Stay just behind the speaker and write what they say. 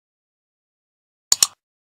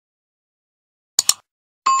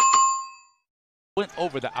went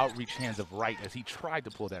over the outreach hands of Wright as he tried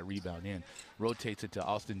to pull that rebound in. Rotates it to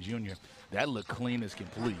Alston Jr. That looked clean as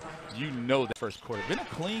complete. You know that first quarter. Been a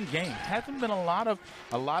clean game. Hasn't been a lot of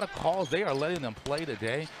calls. They are letting them play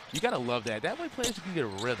today. You got to love that. That way players can get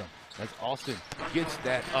a rhythm. As Alston gets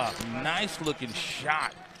that up. Nice looking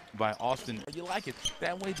shot by Alston. You like it.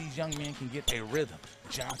 That way these young men can get a rhythm.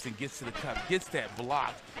 Johnson gets to the cup, gets that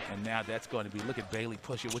block, and now that's going to be, look at Bailey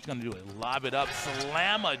push it. What's going to do is lob it up,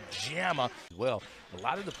 slamma jamma. Well, a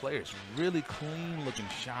lot of the players really clean looking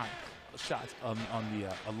shots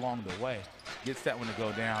along the way. Gets that one to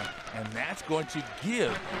go down, and that's going to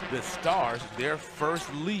give the Stars their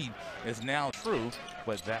first lead. Is now true,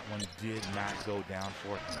 but that one did not go down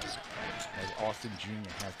for him. As Alston Jr.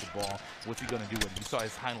 has the ball, what's he going to do with it? You saw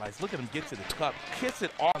his highlights. Look at him get to the cup, kiss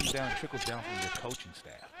it all down, trickles down from your coaching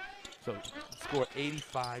staff. So score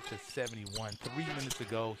 85-71. 3 minutes to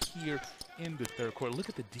go here in the third quarter. Look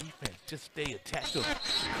at the defense. Just stay attached to them.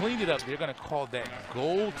 Cleaned it up. They're going to call that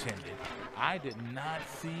goaltending. I did not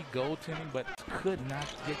see goaltending, but could not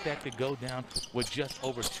get that to go down with just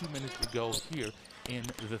over 2 minutes to go here in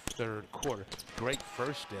the third quarter. Great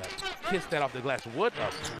first step. Kiss that off the glass. What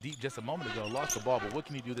up? Deep just a moment ago. Lost the ball, but what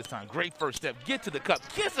can he do this time? Great first step. Get to the cup.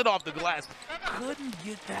 Kiss it off the glass. Couldn't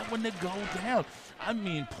get that one to go down. I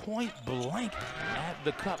mean, point blank at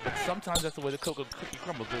the cup. But sometimes that's the way the cookie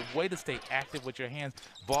crumbles. The way to stay active with your hands.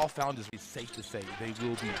 Ball found is safe to say they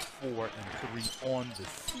will be 4-3 on the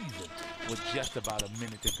season with just about a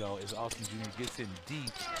minute to go as Alston Jr. gets in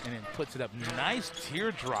deep and then puts it up. Nice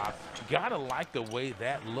teardrop. Gotta like the way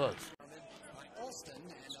that looks. Alston,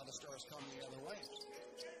 and now the Stars come the other way.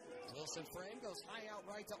 Wilson frame goes high out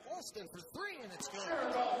right to Alston for three, and it's good.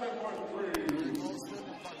 Derrick Alston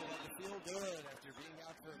feel good after being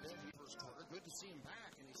out for a bit in the first quarter. Good to see him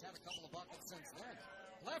back, and he's had a couple of buckets since then.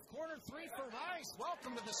 Left corner three for Rice.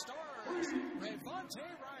 Welcome to the Stars, Rayvonte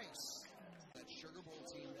Rice. That Sugar Bowl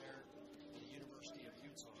team there at the University of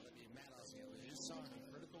Utah. That'd be Matt Osio, his son, in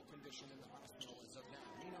critical condition in the hospital as of now.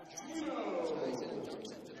 Nino Johnson tries in and dumps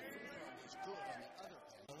it to the free throw. He's good on the other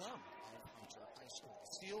end. Alum of Hunter High School.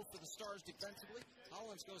 Steal for the Stars defensively.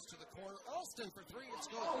 Hollins goes to the corner. Alston for three. It's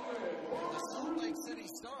good. The Salt Lake City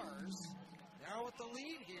Stars now with the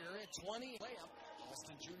lead here at 20. Layup.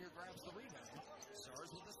 Alston Jr. grabs the rebound.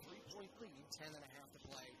 Stars with a 3-point lead. 10 and a half to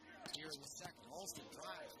play here in the second. Alston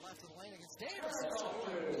drives left of the lane against Davis.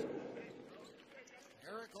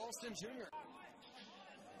 Derrick Alston Jr.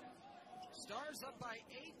 Stars up by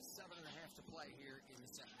 8, 7 and a half to play here in the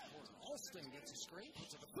second quarter. Alston gets a screen,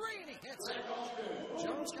 puts up a three, and he hits it.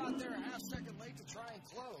 Jones got there a half second late to try and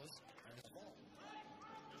close. And the ball.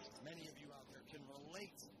 Many of you out there can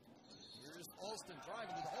relate. Here's Alston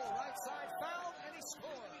driving to the whole right side, foul, and he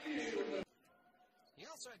scores. He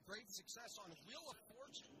also had great success on Wheel of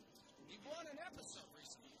Fortune. He won an episode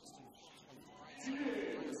recently. Alston on the right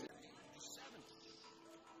side.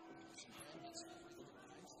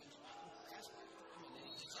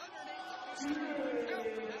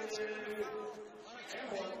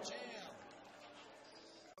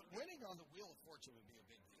 Winning on the Wheel of Fortune would be a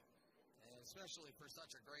big deal, and especially for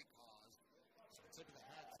such a great cause. So tip of the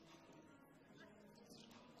hat.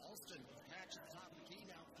 Alston with a catch at the top of the key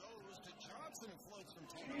now goes to Johnson and floats from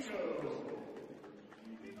 10.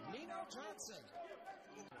 Nino Johnson.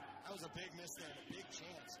 That was a big miss there, a big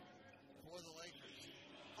chance for the Lakers.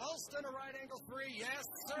 Alston a right angle three, yes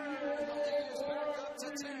sir. The lead is back up to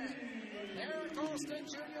 10. Derrick Alston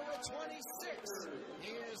Jr. with 26.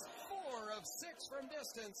 He is 4 of 6 from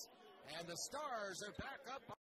distance, and the Stars are back up.